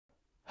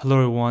Hello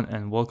everyone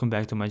and welcome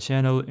back to my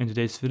channel. In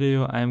today's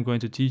video I am going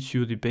to teach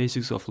you the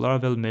basics of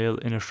Laravel mail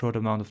in a short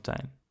amount of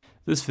time.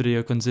 This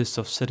video consists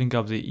of setting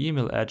up the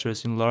email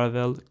address in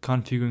Laravel,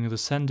 configuring the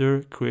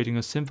sender, creating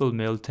a simple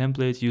mail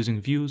template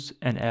using views,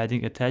 and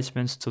adding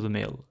attachments to the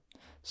mail.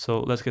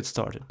 So let's get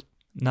started.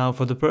 Now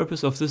for the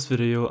purpose of this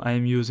video I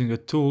am using a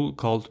tool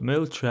called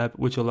Mailtrap,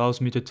 which allows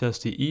me to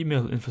test the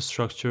email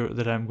infrastructure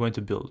that I'm going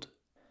to build.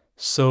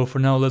 So for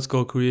now, let's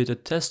go create a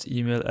test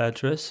email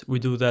address. We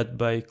do that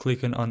by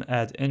clicking on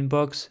add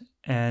inbox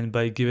and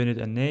by giving it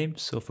a name.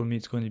 So for me,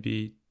 it's going to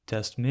be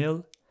test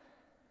mail.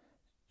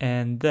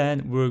 And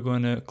then we're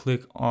going to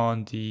click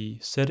on the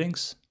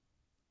settings.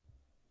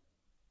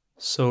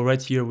 So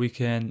right here, we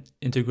can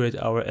integrate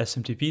our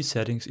SMTP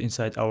settings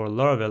inside our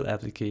Laravel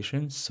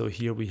application. So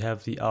here we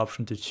have the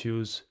option to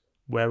choose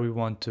where we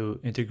want to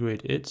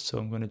integrate it. So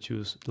I'm going to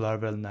choose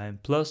Laravel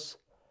 9+.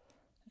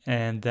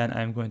 And then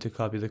I'm going to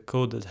copy the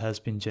code that has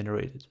been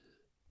generated.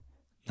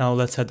 Now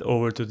let's head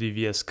over to the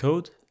VS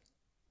Code.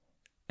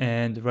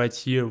 And right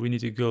here, we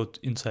need to go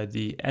inside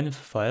the env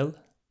file,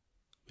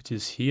 which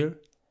is here.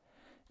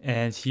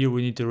 And here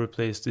we need to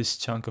replace this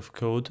chunk of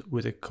code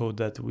with a code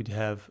that we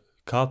have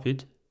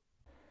copied.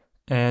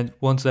 And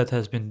once that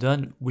has been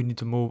done, we need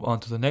to move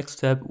on to the next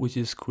step, which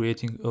is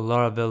creating a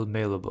Laravel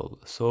mailable.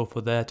 So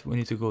for that, we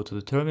need to go to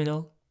the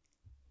terminal.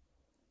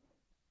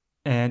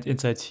 And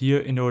inside here,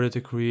 in order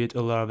to create a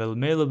Laravel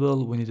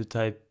mailable, we need to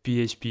type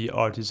php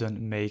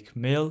artisan make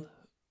mail,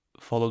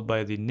 followed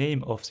by the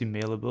name of the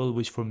mailable,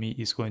 which for me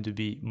is going to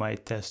be my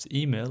test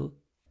email.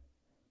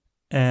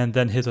 And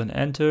then hit on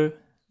enter.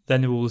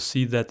 Then we will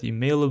see that the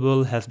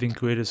mailable has been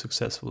created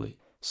successfully.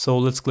 So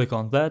let's click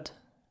on that.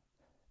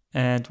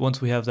 And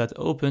once we have that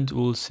opened,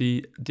 we'll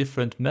see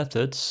different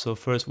methods. So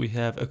first we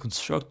have a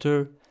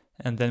constructor,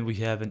 and then we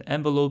have an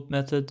envelope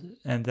method,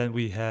 and then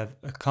we have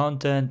a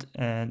content,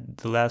 and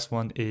the last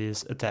one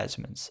is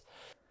attachments.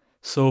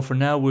 So for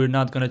now, we're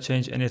not going to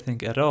change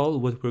anything at all.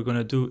 What we're going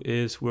to do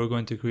is we're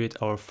going to create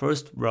our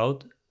first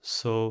route.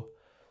 So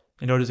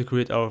in order to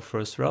create our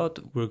first route,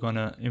 we're going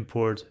to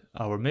import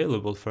our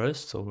mailable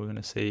first. So we're going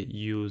to say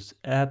use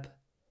app/mail,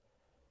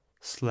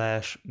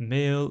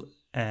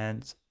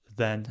 and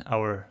then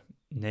our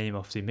name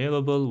of the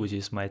mailable, which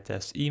is my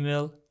test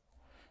email.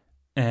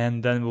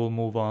 And then we'll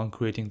move on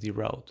creating the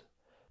route.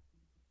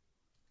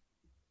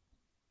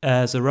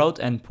 As a route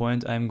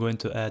endpoint, I'm going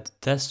to add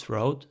test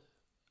route,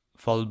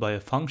 followed by a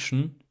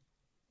function.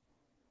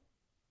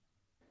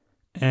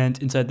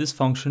 And inside this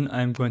function,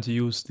 I'm going to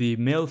use the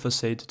mail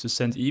facade to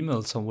send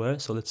email somewhere.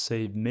 So let's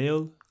say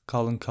mail :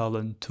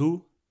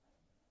 2.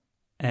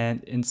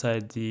 And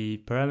inside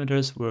the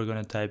parameters, we're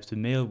going to type the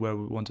mail where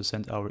we want to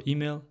send our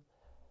email.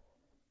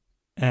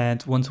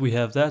 And once we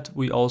have that,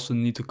 we also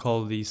need to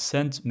call the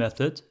send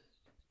method.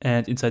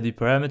 And inside the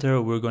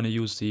parameter, we're going to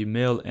use the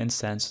mail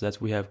instance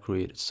that we have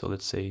created. So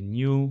let's say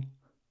new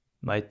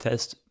my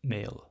test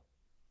mail.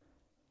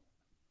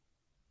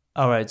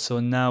 All right, so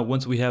now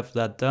once we have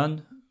that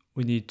done,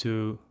 we need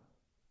to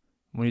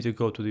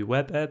go to the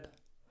web app.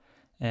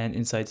 And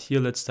inside here,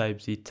 let's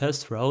type the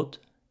test route,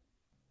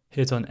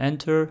 hit on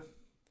enter.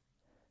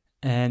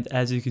 And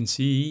as you can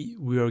see,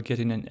 we are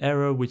getting an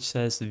error which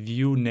says the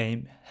view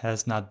name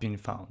has not been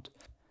found.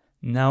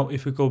 Now,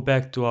 if we go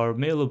back to our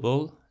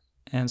mailable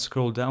and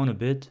scroll down a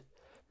bit,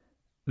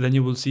 then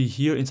you will see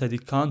here inside the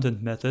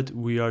content method,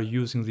 we are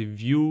using the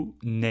view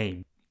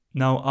name.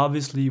 Now,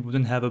 obviously we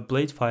don't have a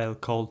blade file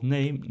called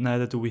name,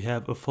 neither do we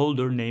have a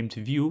folder named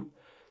view.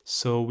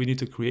 So we need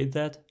to create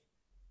that.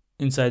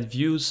 Inside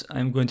views,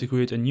 I'm going to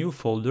create a new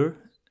folder,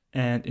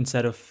 and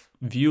inside of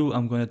view,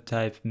 I'm going to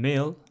type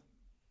mail.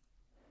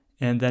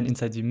 And then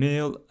inside the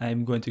mail,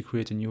 I'm going to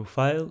create a new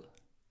file,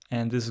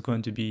 and this is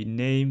going to be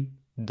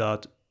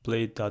name.blade.php.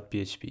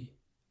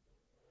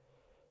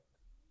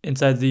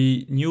 Inside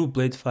the new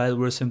blade file,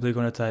 we're simply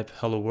going to type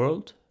hello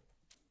world.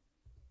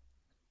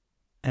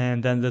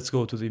 And then let's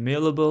go to the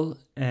mailable,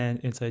 and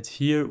inside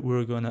here,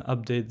 we're going to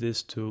update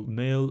this to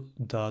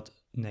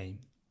mail.name.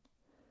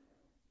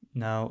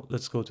 Now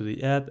let's go to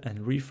the app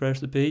and refresh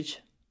the page.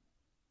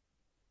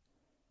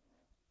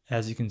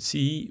 As you can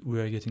see, we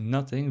are getting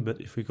nothing, but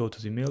if we go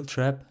to the mail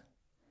trap,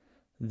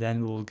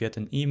 then we'll get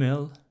an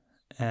email,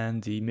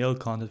 and the mail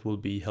content will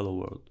be hello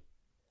world.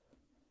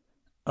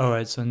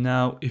 Alright, so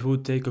now if we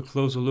take a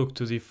closer look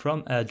to the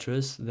from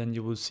address, then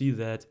you will see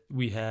that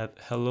we have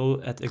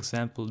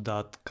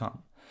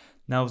hello@example.com.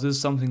 Now this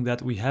is something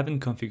that we haven't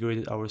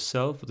configured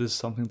ourselves. This is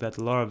something that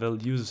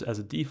Laravel uses as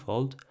a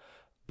default.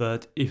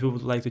 But if we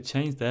would like to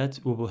change that,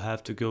 we will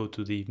have to go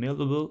to the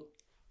mailable.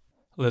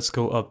 Let's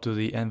go up to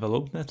the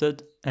envelope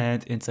method,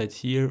 and inside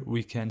here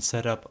we can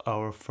set up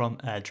our from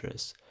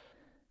address.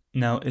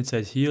 Now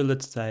inside here,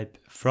 let's type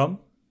from,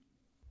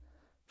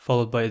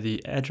 followed by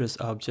the address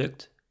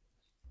object.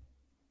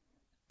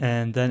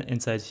 And then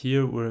inside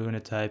here, we're going to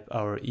type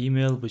our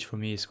email, which for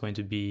me is going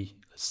to be,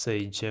 let's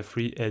say,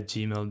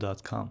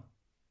 jeffrey@gmail.com.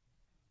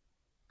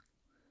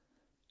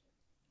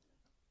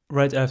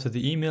 Right after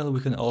the email, we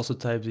can also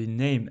type the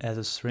name as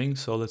a string.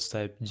 So let's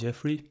type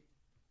Jeffrey.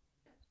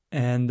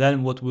 And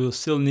then what we'll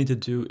still need to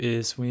do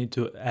is we need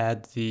to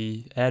add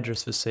the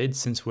address facade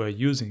since we're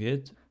using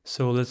it.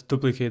 So let's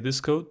duplicate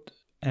this code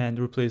and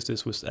replace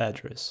this with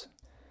address.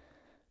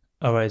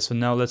 Alright, so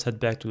now let's head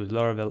back to the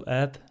Laravel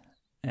app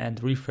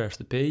and refresh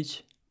the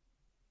page.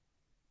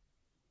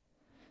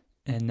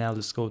 And now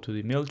let's go to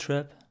the mail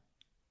trap.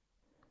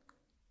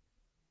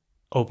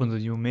 Open the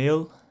new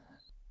mail.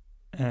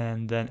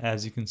 And then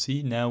as you can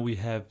see, now we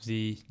have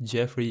the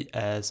Jeffrey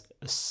as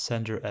a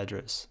sender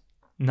address.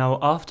 Now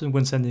often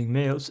when sending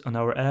mails on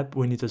our app,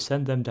 we need to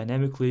send them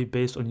dynamically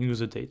based on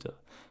user data.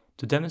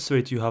 To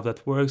demonstrate to you how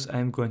that works,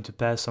 I'm going to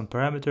pass some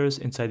parameters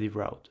inside the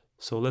route.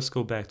 So let's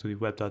go back to the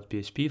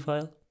web.php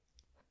file.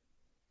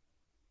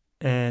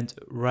 And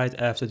right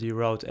after the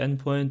route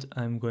endpoint,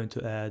 I'm going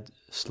to add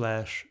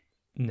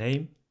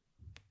 /name.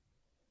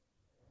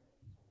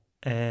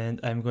 And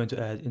I'm going to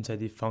add inside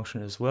the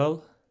function as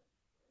well.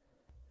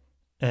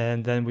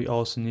 And then we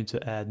also need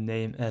to add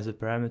name as a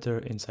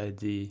parameter inside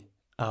the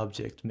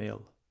object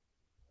mail.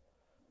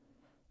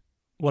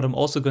 What I'm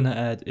also going to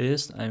add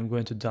is I'm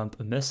going to dump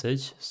a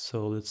message.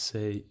 So let's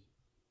say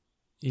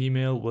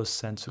email was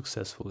sent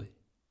successfully.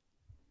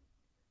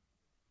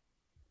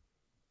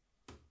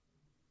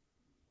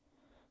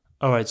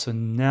 Alright, so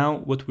now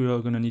what we are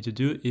going to need to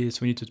do is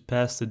we need to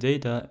pass the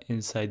data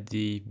inside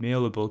the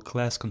mailable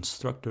class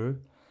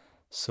constructor.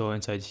 So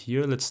inside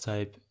here, let's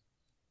type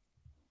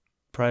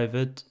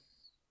private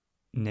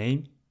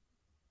name.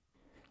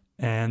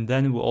 And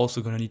then we're also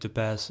going to need to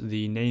pass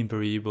the name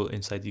variable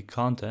inside the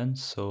content.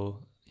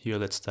 So here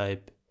let's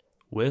type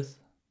with.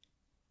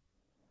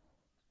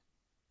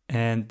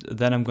 And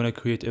then I'm going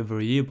to create a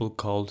variable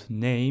called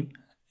name.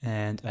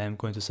 And I'm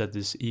going to set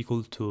this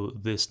equal to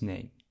this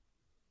name.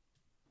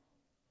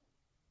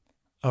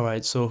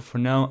 Alright, so for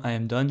now I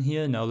am done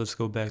here. Now let's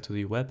go back to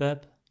the web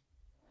app.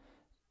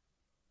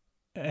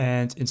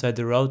 And inside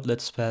the route,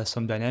 let's pass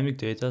some dynamic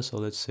data. So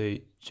let's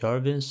say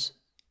Jarvis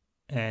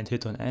and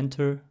hit on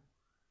enter.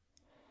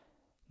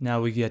 Now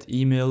we get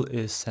email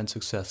is sent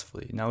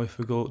successfully. Now if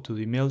we go to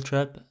the mail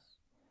trap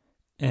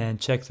and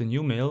check the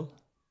new mail,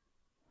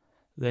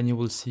 then you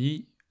will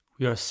see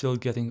we are still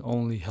getting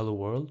only hello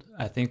world.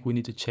 I think we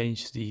need to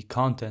change the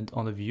content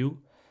on the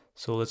view.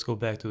 So let's go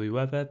back to the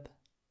web app.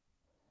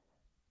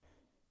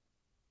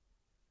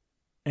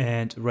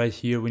 And right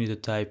here we need to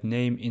type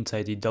name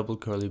inside the double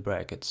curly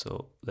bracket.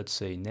 So let's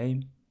say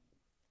name.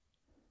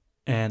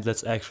 And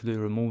let's actually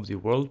remove the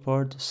world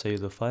part, save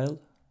the file.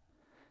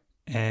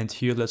 And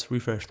here let's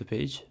refresh the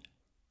page.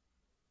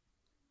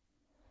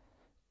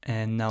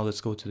 And now let's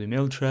go to the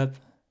mail trap.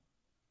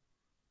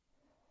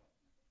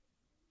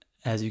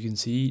 As you can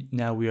see,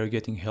 now we are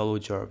getting hello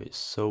Jarvis.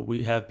 So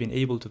we have been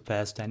able to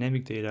pass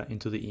dynamic data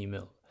into the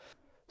email.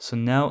 So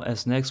now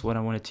as next, what I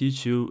want to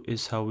teach you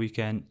is how we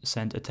can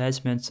send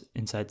attachments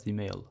inside the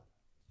mail.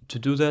 To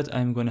do that,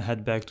 I'm going to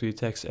head back to the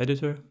text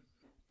editor.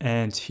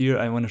 And here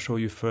I want to show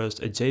you first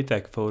a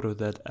JPEG photo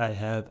that I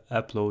have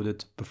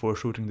uploaded before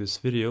shooting this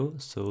video.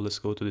 So let's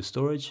go to the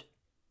storage.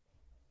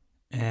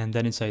 And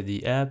then inside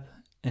the app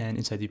and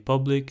inside the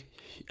public,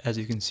 as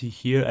you can see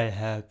here, I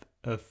have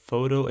a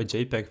photo, a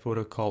JPEG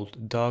photo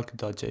called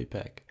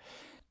dog.jpg.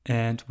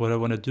 And what I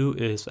want to do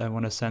is I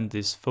want to send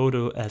this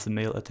photo as a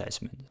mail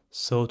attachment.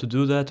 So to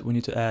do that, we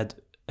need to add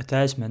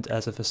attachment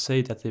as a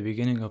facade at the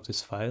beginning of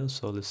this file.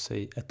 So let's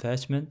say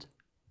attachment.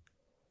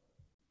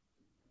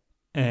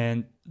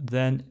 And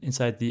then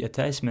inside the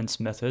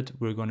attachments method,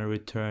 we're going to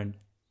return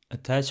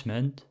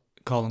attachment,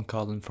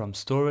 colon from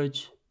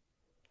storage.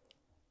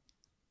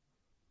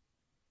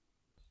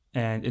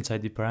 And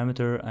inside the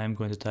parameter, I'm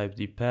going to type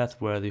the path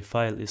where the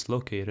file is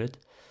located.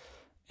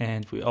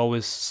 And we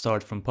always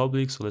start from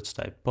public, so let's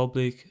type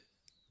public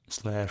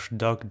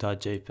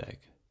 /doc.jpg.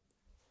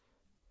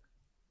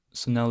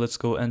 So now let's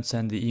go and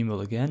send the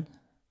email again.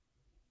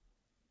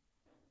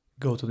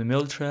 Go to the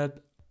mail trap,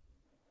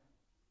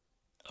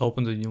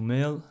 open the new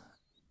mail,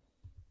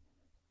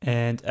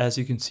 and as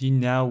you can see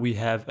now we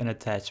have an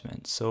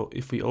attachment. So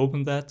if we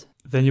open that,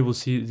 then you will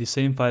see the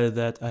same file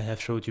that I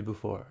have showed you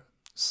before.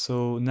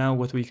 So now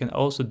what we can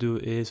also do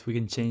is we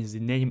can change the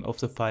name of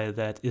the file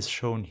that is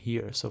shown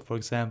here. So for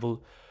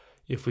example,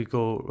 if we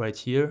go right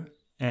here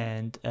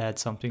and add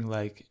something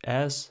like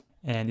as,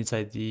 and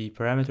inside the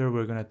parameter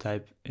we're going to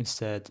type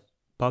instead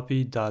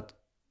puppy.jpg.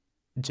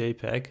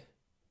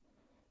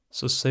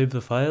 So save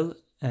the file,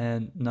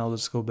 and now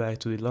let's go back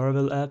to the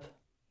Laravel app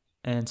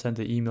and send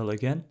the email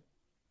again.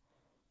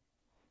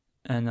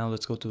 And now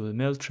let's go to the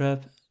mail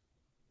trap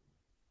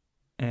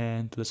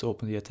and let's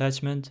open the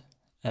attachment.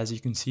 As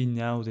you can see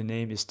now the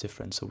name is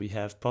different, so we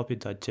have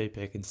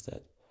puppy.jpg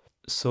instead.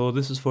 So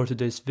this is for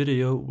today's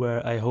video,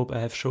 where I hope I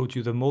have showed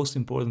you the most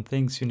important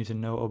things you need to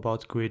know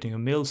about creating a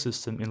mail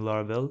system in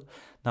Laravel.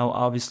 Now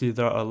obviously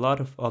there are a lot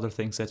of other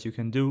things that you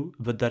can do,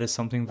 but that is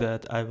something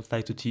that I would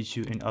like to teach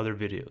you in other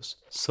videos.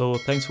 So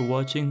thanks for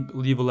watching,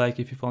 leave a like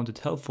if you found it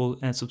helpful,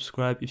 and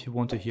subscribe if you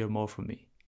want to hear more from me.